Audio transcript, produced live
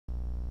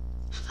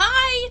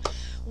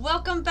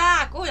Welcome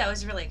back. Oh, that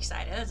was really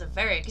excited. That's a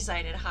very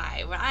excited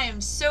hi. Well, I am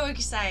so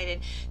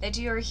excited that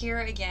you are here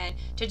again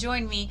to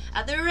join me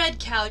at the red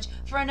couch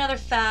for another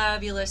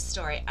fabulous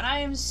story. And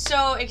I am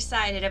so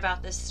excited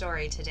about this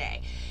story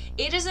today.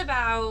 It is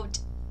about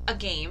a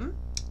game,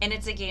 and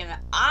it's a game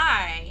that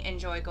I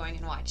enjoy going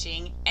and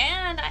watching,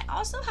 and I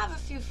also have a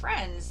few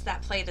friends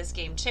that play this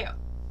game too.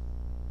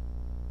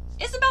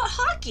 It's about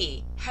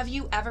hockey. Have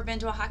you ever been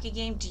to a hockey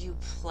game? Do you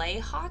play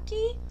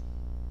hockey?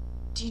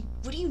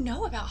 What do you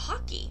know about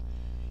hockey?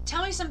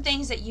 Tell me some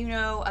things that you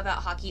know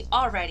about hockey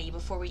already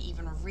before we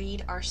even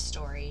read our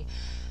story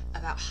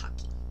about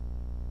hockey.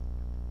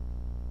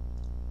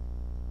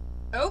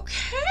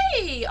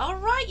 Okay, all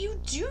right, you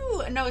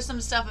do know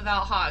some stuff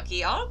about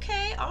hockey.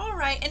 Okay, all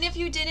right. And if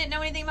you didn't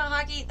know anything about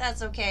hockey,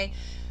 that's okay.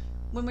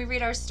 When we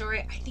read our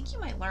story, I think you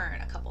might learn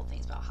a couple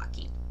things about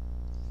hockey.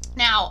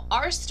 Now,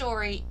 our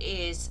story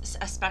is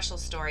a special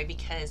story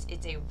because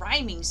it's a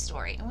rhyming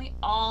story, and we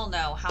all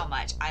know how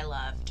much I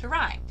love to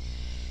rhyme.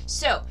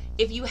 So,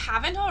 if you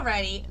haven't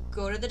already,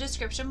 go to the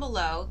description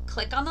below,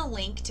 click on the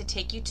link to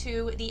take you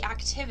to the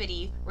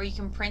activity where you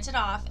can print it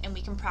off and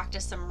we can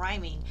practice some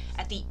rhyming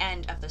at the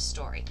end of the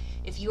story.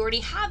 If you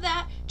already have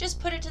that, just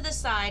put it to the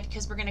side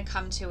because we're going to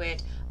come to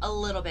it a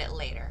little bit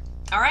later.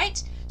 All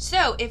right?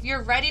 So, if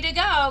you're ready to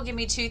go, give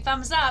me 2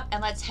 thumbs up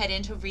and let's head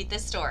in to read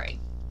this story.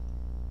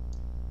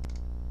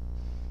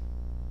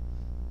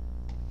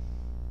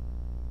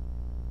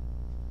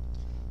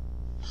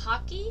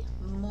 Hockey,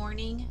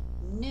 morning,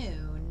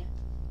 noon,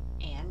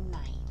 and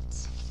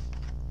night.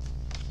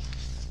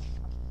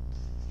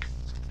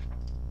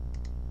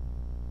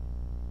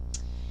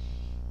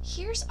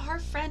 Here's our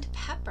friend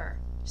Pepper,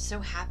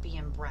 so happy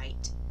and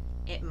bright.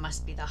 It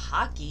must be the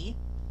hockey,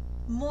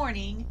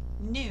 morning,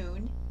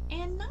 noon,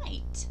 and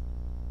night.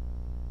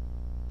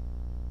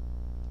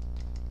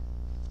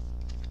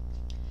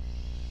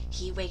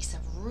 He wakes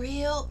up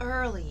real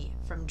early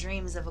from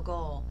dreams of a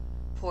goal,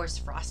 pours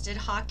frosted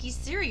hockey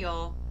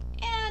cereal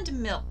and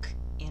milk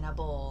in a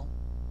bowl.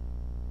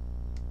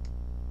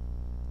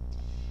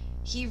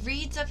 He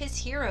reads of his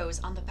heroes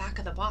on the back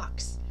of the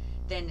box,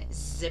 then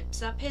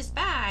zips up his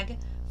bag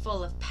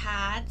full of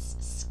pads,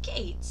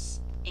 skates,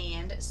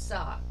 and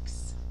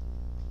socks.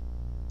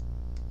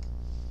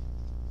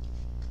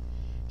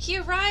 He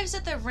arrives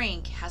at the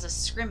rink, has a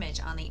scrimmage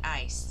on the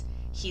ice.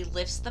 He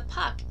lifts the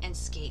puck and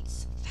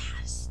skates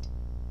fast.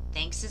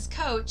 Thanks his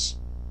coach,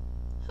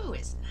 who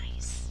is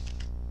nice.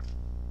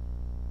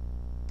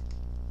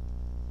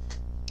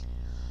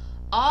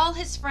 All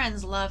his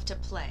friends love to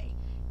play.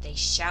 They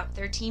shout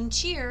their team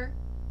cheer.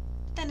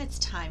 Then it's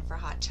time for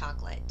hot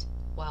chocolate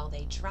while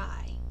they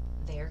dry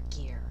their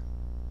gear.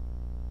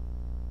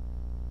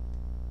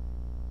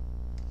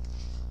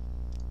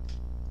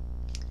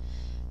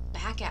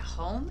 Back at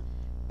home,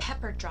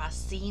 Pepper draws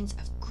scenes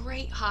of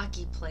great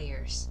hockey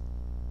players.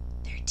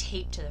 They're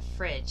taped to the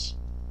fridge,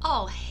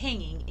 all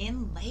hanging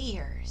in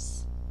layers.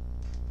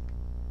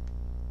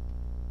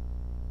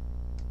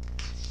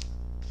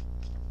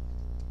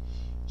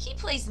 He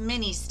plays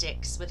mini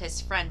sticks with his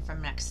friend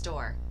from next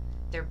door.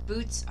 Their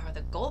boots are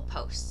the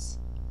goalposts,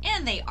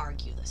 and they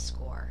argue the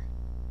score.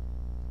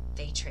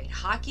 They trade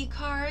hockey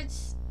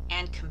cards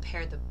and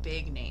compare the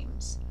big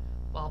names,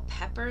 while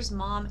Pepper's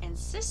mom and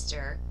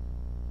sister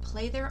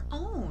play their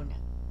own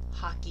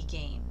hockey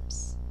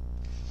games.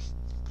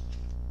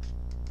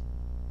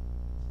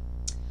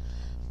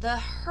 The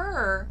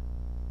Hurricanes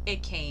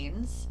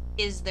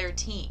is their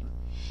team,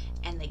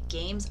 and the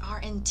games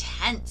are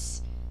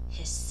intense.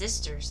 His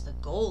sister's the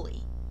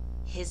goalie.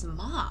 His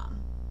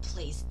mom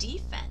plays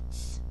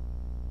defense.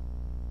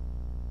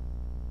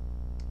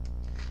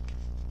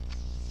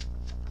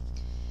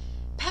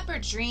 Pepper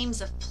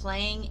dreams of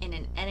playing in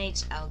an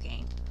NHL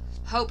game,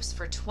 hopes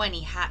for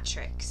 20 hat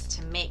tricks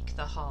to make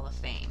the Hall of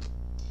Fame.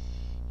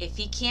 If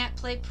he can't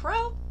play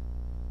pro,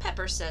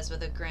 Pepper says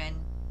with a grin,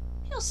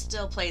 he'll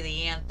still play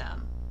the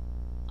anthem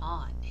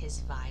on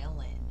his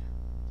violin.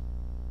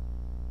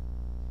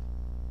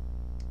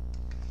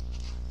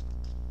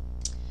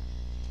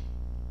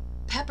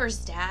 Pepper's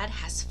dad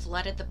has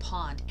flooded the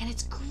pond, and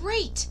it's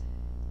great.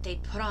 They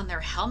put on their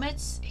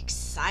helmets,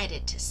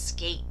 excited to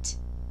skate.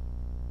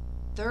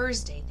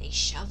 Thursday, they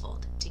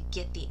shoveled to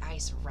get the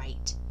ice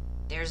right.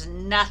 There's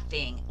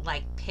nothing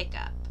like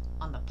pickup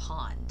on the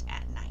pond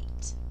at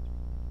night.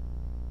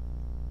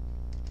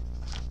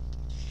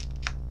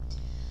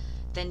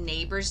 The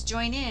neighbors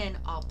join in,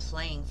 all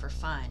playing for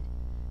fun.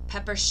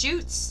 Pepper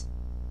shoots,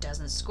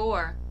 doesn't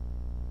score,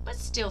 but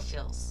still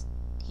feels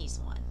he's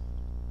won.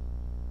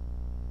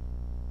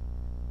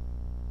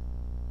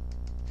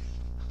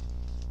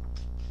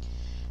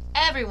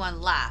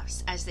 Everyone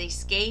laughs as they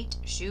skate,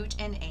 shoot,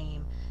 and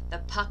aim the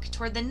puck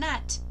toward the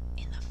net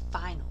in the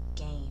final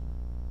game.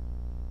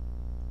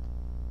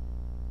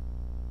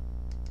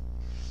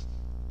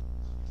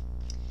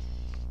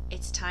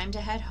 It's time to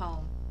head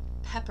home.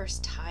 Pepper's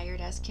tired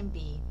as can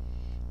be.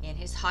 In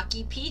his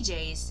hockey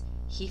PJs,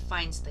 he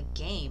finds the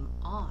game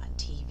on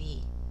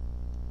TV.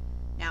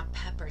 Now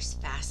Pepper's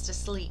fast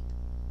asleep.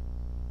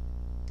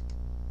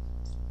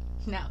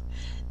 Now,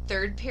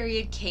 third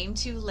period came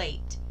too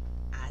late.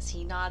 As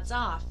he nods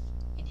off,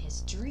 in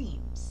his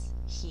dreams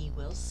he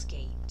will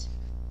skate.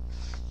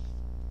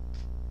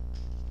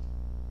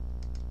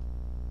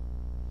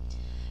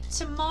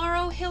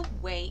 Tomorrow he'll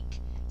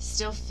wake,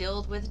 still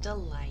filled with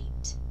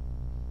delight.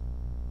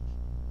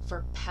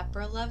 For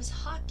Pepper loves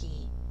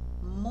hockey,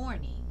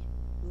 morning,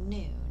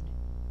 noon,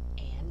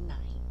 and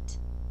night.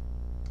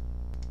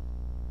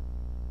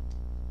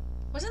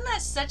 Wasn't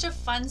that such a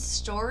fun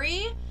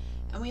story?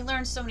 And we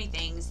learned so many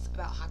things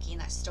about hockey in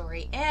that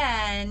story.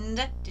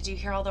 And did you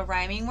hear all the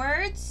rhyming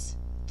words?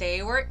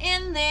 They were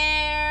in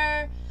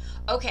there.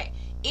 Okay,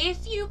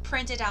 if you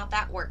printed out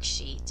that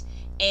worksheet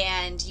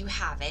and you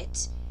have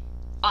it,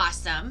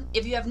 awesome.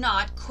 If you have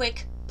not,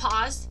 quick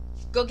pause,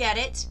 go get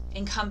it,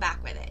 and come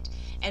back with it.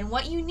 And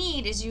what you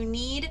need is you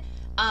need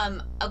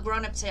a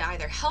grown-up to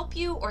either help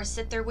you or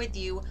sit there with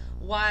you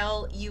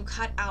while you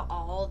cut out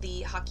all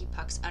the hockey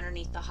pucks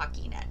underneath the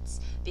hockey nets,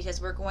 because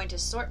we're going to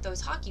sort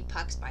those hockey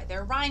pucks by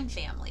their rhyme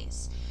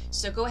families.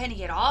 So go ahead and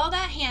get all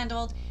that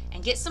handled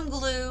and get some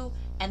glue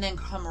and then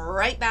come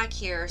right back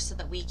here so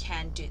that we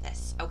can do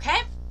this,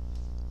 okay?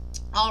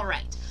 All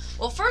right.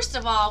 Well, first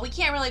of all, we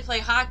can't really play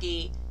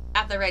hockey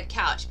at the red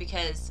couch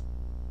because,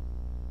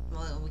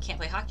 well, we can't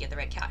play hockey at the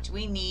red couch.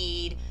 We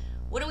need,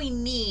 what do we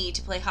need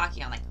to play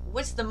hockey on? Like,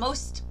 what's the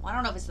most, well, I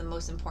don't know if it's the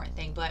most important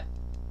thing, but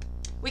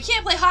we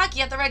can't play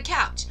hockey at the red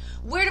couch.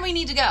 Where do we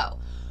need to go?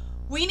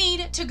 We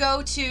need to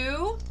go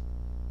to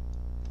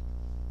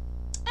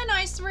an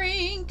ice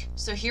rink.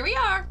 So here we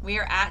are. We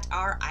are at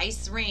our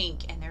ice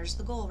rink, and there's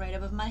the goal right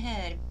above my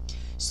head.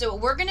 So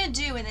what we're gonna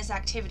do in this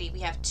activity, we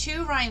have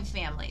two rhyme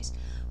families.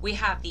 We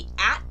have the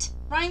at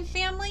rhyme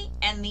family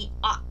and the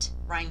ought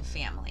rhyme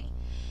family.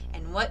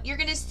 And what you're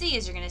gonna see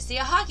is you're gonna see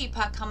a hockey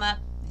puck come up.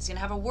 It's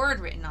gonna have a word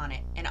written on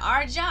it. And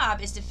our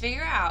job is to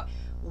figure out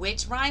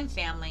which rhyme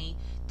family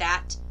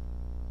that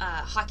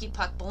hockey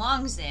puck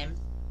belongs in.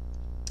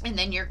 And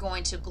then you're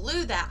going to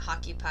glue that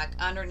hockey puck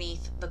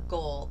underneath the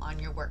goal on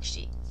your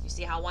worksheet. You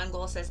see how one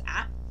goal says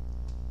at,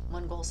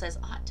 one goal says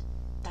ought.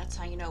 That's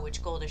how you know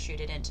which goal to shoot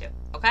it into,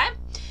 okay?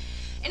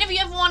 And if you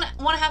ever want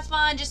to have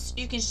fun, just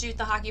you can shoot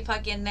the hockey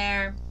puck in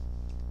there.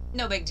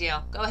 No big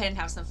deal. Go ahead and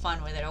have some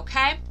fun with it,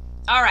 okay?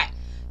 All right,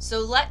 so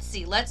let's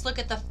see. Let's look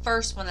at the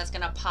first one that's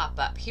going to pop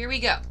up. Here we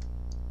go.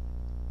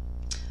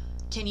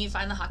 Can you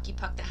find the hockey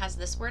puck that has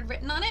this word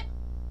written on it?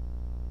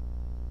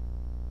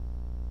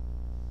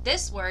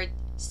 This word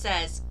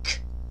says k,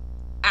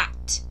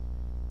 at.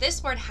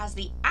 This word has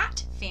the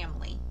at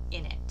family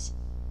in it.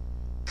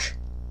 K,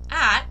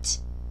 at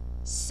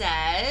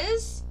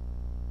says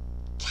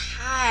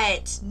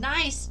cat.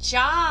 Nice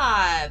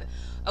job.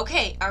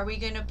 Okay, are we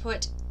going to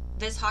put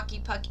this hockey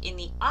puck in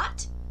the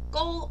ought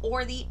goal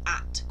or the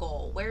at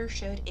goal? Where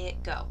should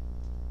it go?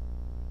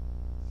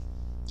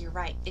 You're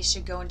right. It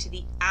should go into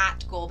the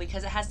at goal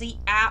because it has the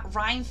at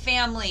rhyme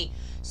family.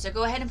 So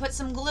go ahead and put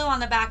some glue on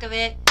the back of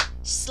it.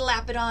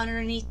 Slap it on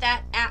underneath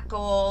that at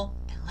goal.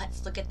 And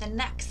let's look at the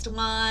next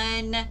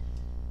one.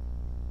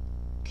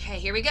 Okay,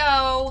 here we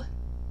go.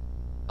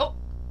 Oh.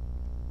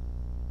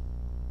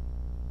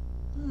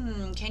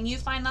 Can you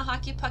find the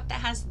hockey puck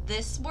that has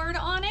this word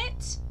on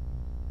it?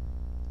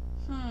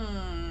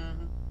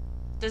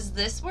 Does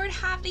this word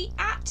have the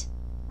at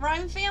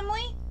rhyme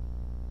family?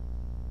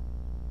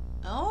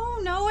 Oh,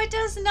 no, it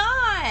does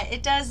not.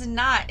 It does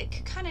not. It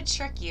could kind of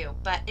trick you,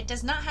 but it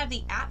does not have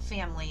the at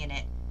family in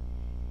it.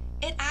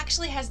 It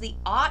actually has the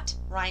ought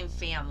rhyme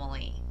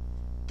family.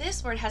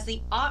 This word has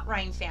the ought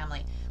rhyme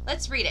family.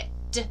 Let's read it.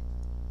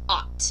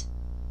 D-ought.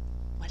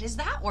 What is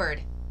that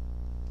word?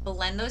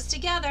 Blend those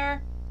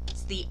together.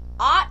 It's the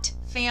ought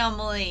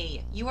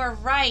family. You are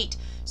right.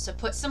 So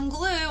put some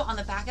glue on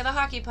the back of the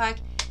hockey puck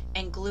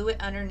and glue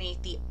it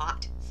underneath the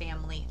ought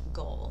family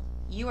goal.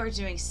 You are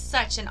doing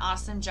such an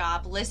awesome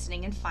job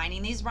listening and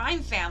finding these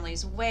rhyme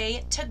families.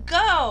 Way to go.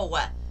 All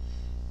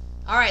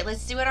right,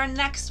 let's see what our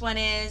next one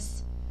is.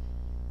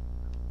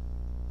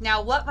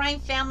 Now, what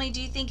rhyme family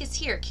do you think is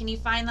here? Can you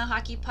find the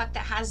hockey puck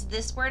that has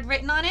this word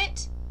written on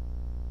it?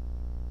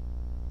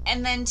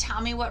 And then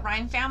tell me what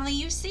rhyme family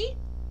you see.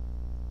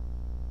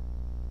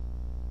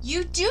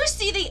 You do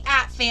see the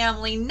at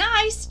family.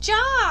 Nice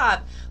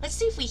job. Let's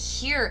see if we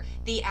hear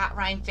the at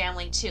rhyme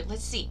family too.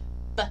 Let's see.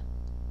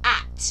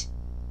 B-at.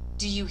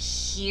 Do you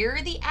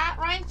hear the at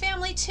rhyme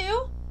family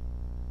too?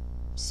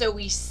 So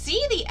we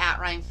see the at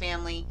rhyme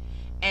family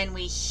and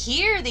we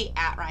hear the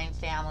at rhyme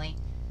family.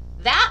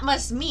 That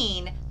must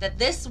mean that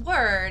this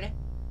word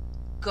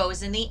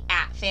goes in the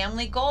at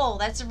family goal.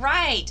 That's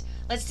right.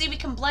 Let's see if we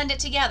can blend it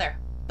together.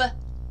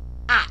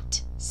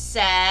 B-at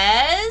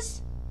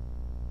says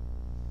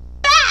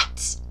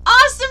bat.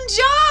 Awesome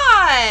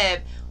job.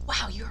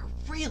 Wow, you're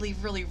really,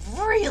 really,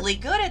 really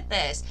good at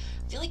this.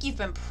 I feel like you've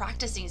been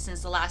practicing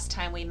since the last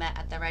time we met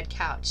at the red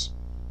couch.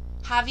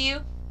 Have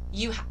you?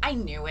 I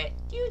knew it.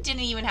 You didn't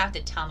even have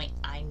to tell me.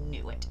 I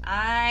knew it.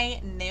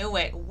 I knew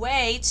it.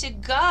 Way to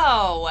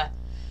go.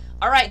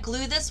 All right,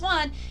 glue this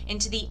one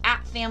into the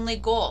at family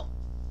goal.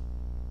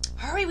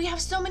 Hurry, we have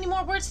so many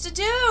more words to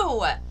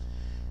do.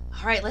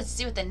 All right, let's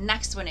see what the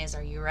next one is.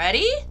 Are you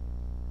ready?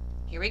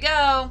 Here we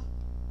go.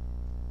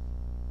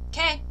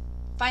 Okay,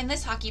 find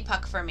this hockey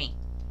puck for me.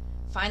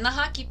 Find the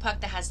hockey puck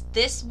that has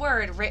this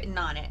word written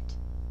on it.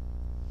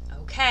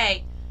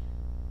 Okay,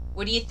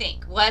 what do you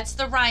think? What's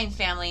the rhyme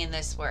family in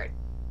this word?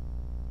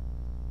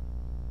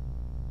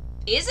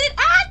 Is it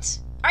at?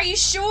 Are you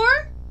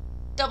sure?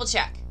 Double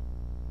check.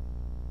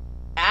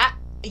 At?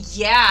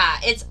 Yeah,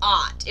 it's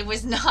ought. It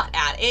was not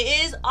at.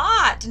 It is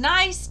ought.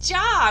 Nice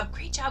job.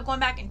 Great job going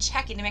back and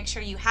checking to make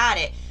sure you had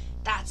it.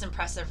 That's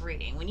impressive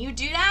reading. When you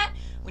do that,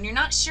 when you're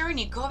not sure and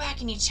you go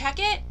back and you check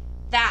it,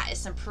 that is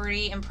some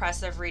pretty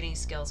impressive reading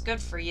skills.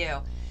 Good for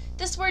you.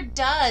 This word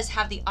does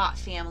have the ought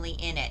family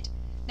in it.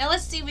 Now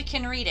let's see if we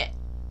can read it.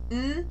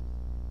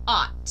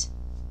 Ought.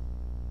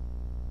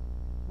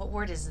 What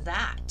word is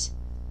that?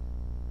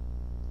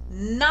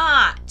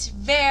 Not.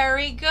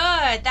 Very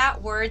good.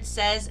 That word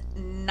says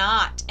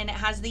not, and it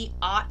has the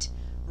ought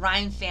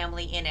rhyme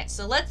family in it.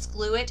 So let's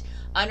glue it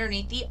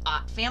underneath the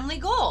ought family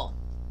goal.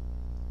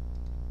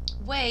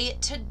 Way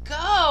to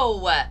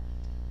go.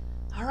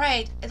 All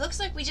right, it looks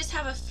like we just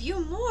have a few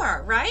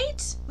more,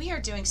 right? We are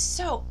doing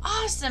so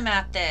awesome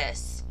at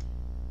this.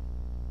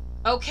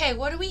 Okay,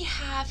 what do we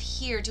have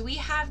here? Do we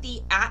have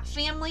the at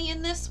family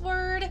in this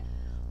word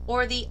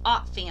or the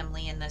ought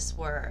family in this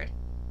word?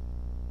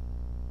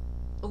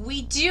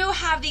 We do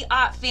have the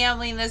ought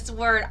family in this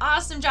word.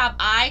 Awesome job.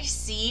 I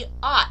see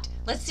ought.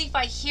 Let's see if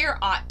I hear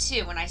ought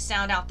too when I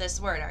sound out this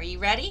word. Are you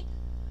ready?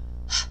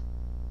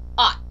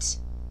 Ought.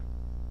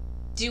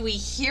 Do we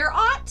hear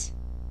ought?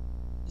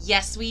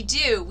 Yes, we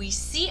do. We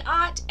see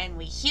ought and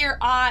we hear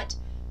ought.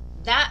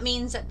 That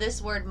means that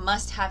this word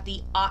must have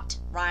the ought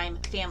rhyme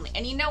family.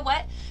 And you know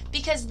what?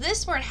 Because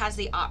this word has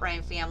the ought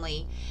rhyme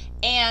family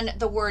and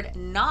the word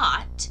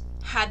not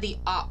had the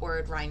ought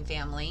word rhyme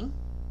family,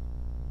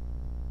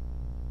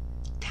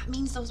 that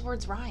means those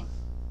words rhyme.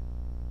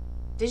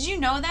 Did you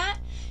know that?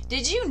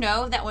 Did you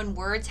know that when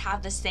words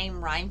have the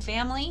same rhyme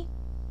family,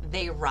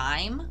 they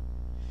rhyme?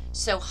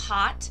 So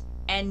hot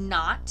and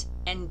not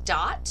and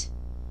dot,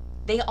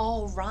 they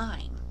all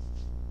rhyme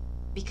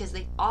because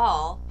they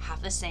all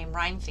have the same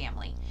rhyme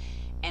family.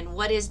 And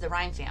what is the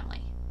rhyme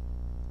family?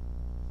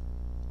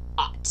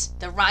 Ought.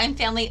 The rhyme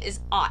family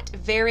is ought.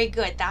 Very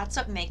good. That's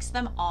what makes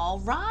them all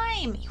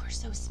rhyme. You are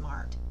so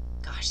smart.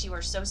 Gosh, you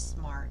are so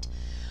smart.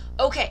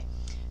 Okay,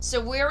 so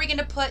where are we going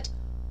to put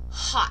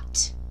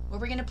hot? Where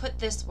are we going to put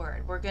this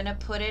word? We're going to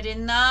put it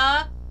in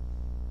the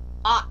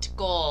ought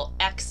goal.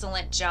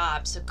 Excellent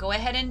job. So go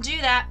ahead and do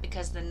that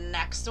because the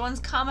next one's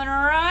coming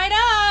right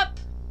up.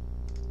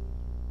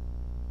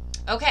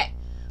 Okay,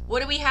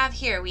 what do we have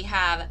here? We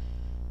have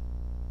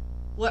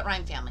what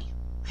rhyme family?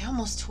 I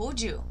almost told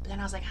you, but then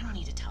I was like, I don't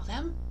need to tell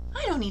them.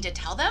 I don't need to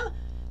tell them.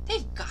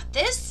 They've got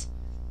this.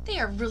 They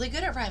are really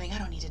good at rhyming. I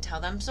don't need to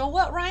tell them. So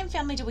what rhyme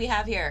family do we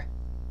have here?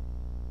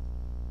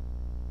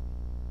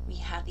 We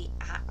have the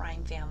at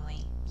rhyme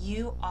family.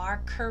 You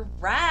are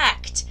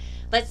correct.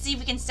 Let's see if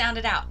we can sound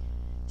it out.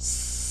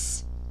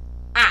 S,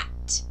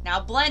 at. Now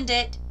blend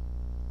it.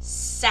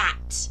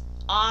 Sat.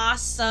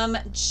 Awesome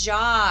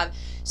job.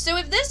 So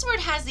if this word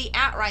has the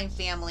at rhyme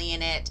family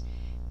in it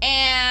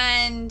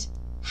and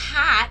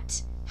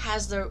hat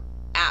has the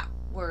at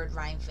word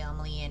rhyme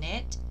family in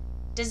it,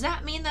 does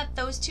that mean that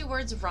those two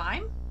words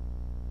rhyme?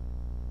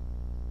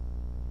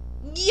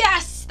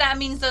 Yes, that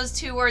means those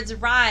two words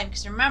rhyme.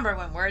 Because remember,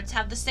 when words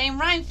have the same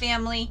rhyme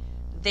family,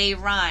 they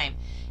rhyme.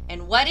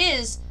 And what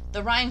is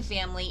the rhyme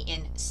family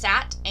in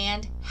sat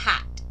and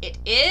hat? It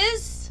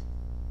is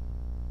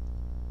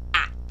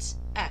at.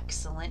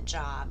 Excellent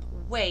job.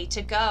 Way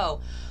to go.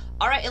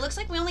 All right, it looks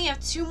like we only have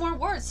two more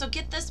words. So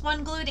get this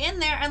one glued in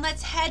there and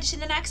let's head to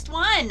the next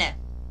one.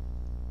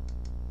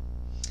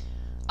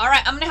 All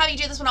right, I'm going to have you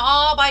do this one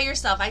all by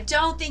yourself. I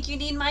don't think you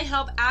need my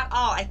help at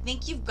all. I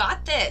think you've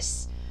got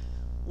this.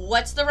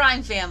 What's the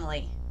rhyme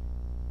family?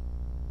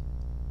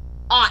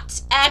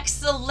 Ought.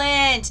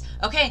 Excellent.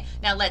 Okay,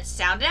 now let's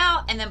sound it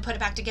out and then put it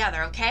back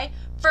together, okay?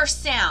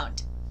 First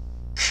sound.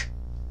 K.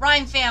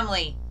 Rhyme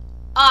family.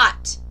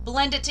 Ought.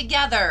 Blend it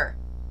together.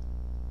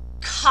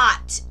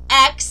 Caught.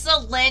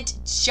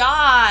 Excellent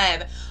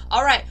job.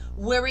 All right,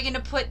 where are we going to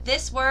put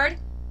this word?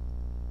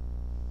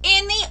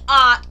 In the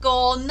ought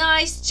goal.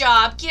 Nice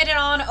job. Get it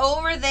on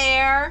over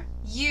there.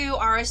 You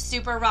are a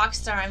super rock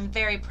star. I'm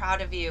very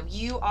proud of you.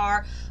 You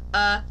are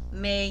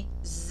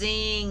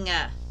amazing.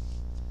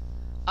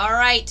 All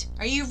right,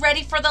 are you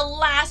ready for the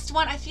last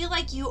one? I feel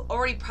like you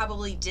already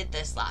probably did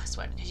this last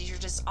one because you're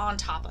just on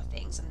top of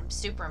things and I'm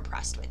super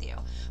impressed with you.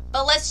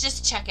 But let's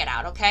just check it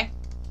out, okay?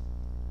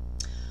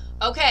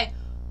 Okay.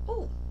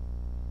 Ooh.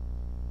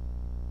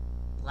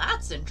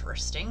 That's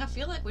interesting. I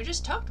feel like we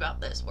just talked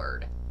about this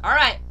word. All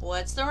right,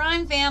 what's the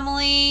rhyme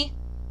family?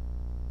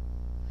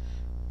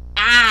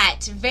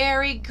 At.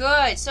 Very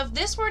good. So if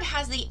this word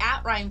has the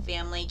at rhyme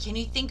family, can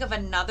you think of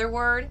another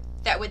word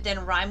that would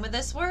then rhyme with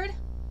this word?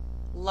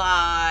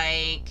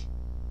 Like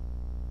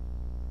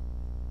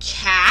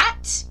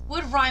cat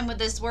would rhyme with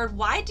this word.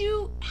 Why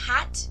do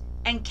hat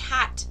and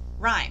cat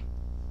rhyme?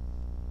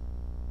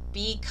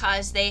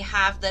 Because they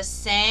have the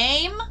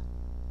same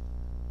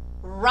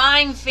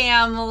rhyme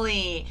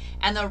family.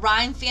 And the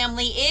rhyme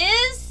family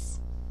is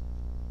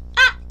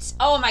at.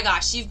 Oh my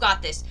gosh, you've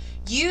got this.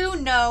 You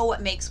know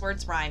what makes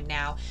words rhyme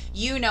now.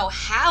 You know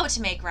how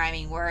to make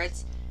rhyming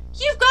words.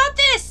 You've got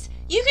this.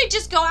 You could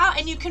just go out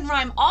and you can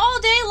rhyme all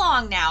day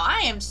long now.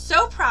 I am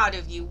so proud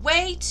of you.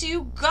 Way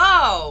to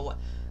go.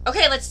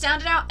 Okay, let's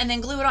sound it out and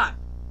then glue it on.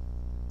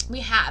 We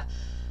have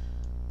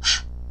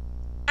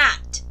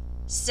at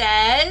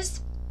says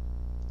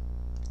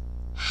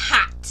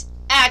hat.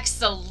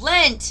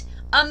 Excellent.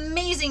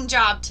 Amazing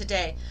job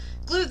today.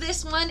 Glue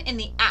this one in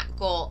the at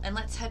goal and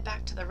let's head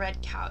back to the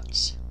red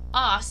couch.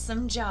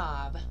 Awesome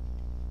job.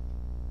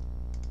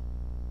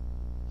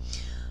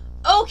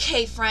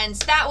 Okay, friends,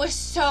 that was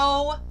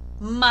so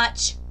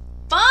much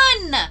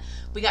fun.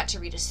 We got to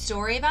read a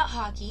story about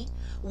hockey.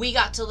 We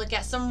got to look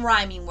at some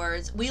rhyming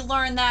words. We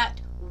learned that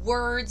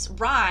words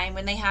rhyme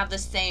when they have the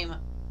same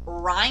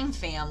rhyme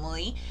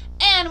family.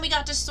 And we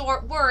got to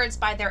sort words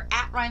by their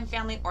at rhyme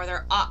family or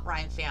their ought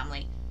rhyme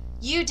family.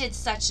 You did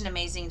such an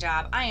amazing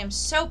job. I am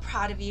so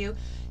proud of you.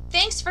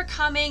 Thanks for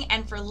coming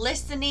and for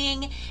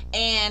listening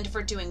and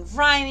for doing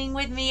rhyming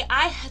with me.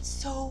 I had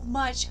so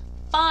much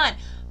fun.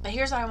 But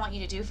here's what I want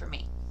you to do for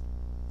me.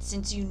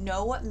 Since you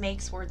know what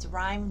makes words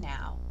rhyme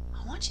now,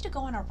 I want you to go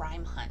on a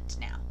rhyme hunt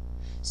now.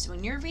 So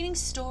when you're reading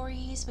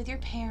stories with your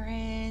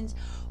parents,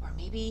 or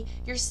maybe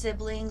your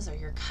siblings, or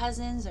your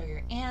cousins, or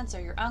your aunts,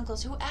 or your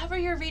uncles, whoever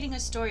you're reading a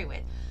story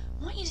with,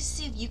 I want you to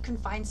see if you can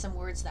find some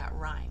words that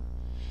rhyme.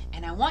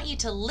 And I want you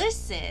to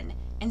listen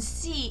and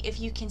see if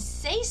you can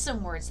say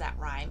some words that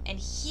rhyme and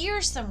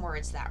hear some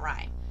words that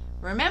rhyme.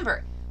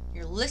 Remember,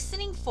 you're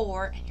listening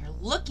for and you're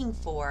looking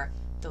for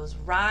those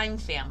rhyme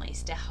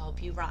families to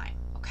help you rhyme,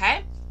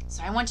 okay?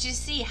 So I want you to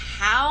see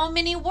how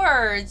many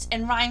words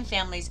and rhyme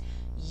families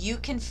you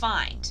can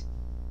find.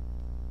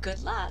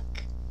 Good luck.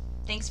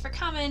 Thanks for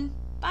coming.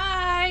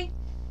 Bye.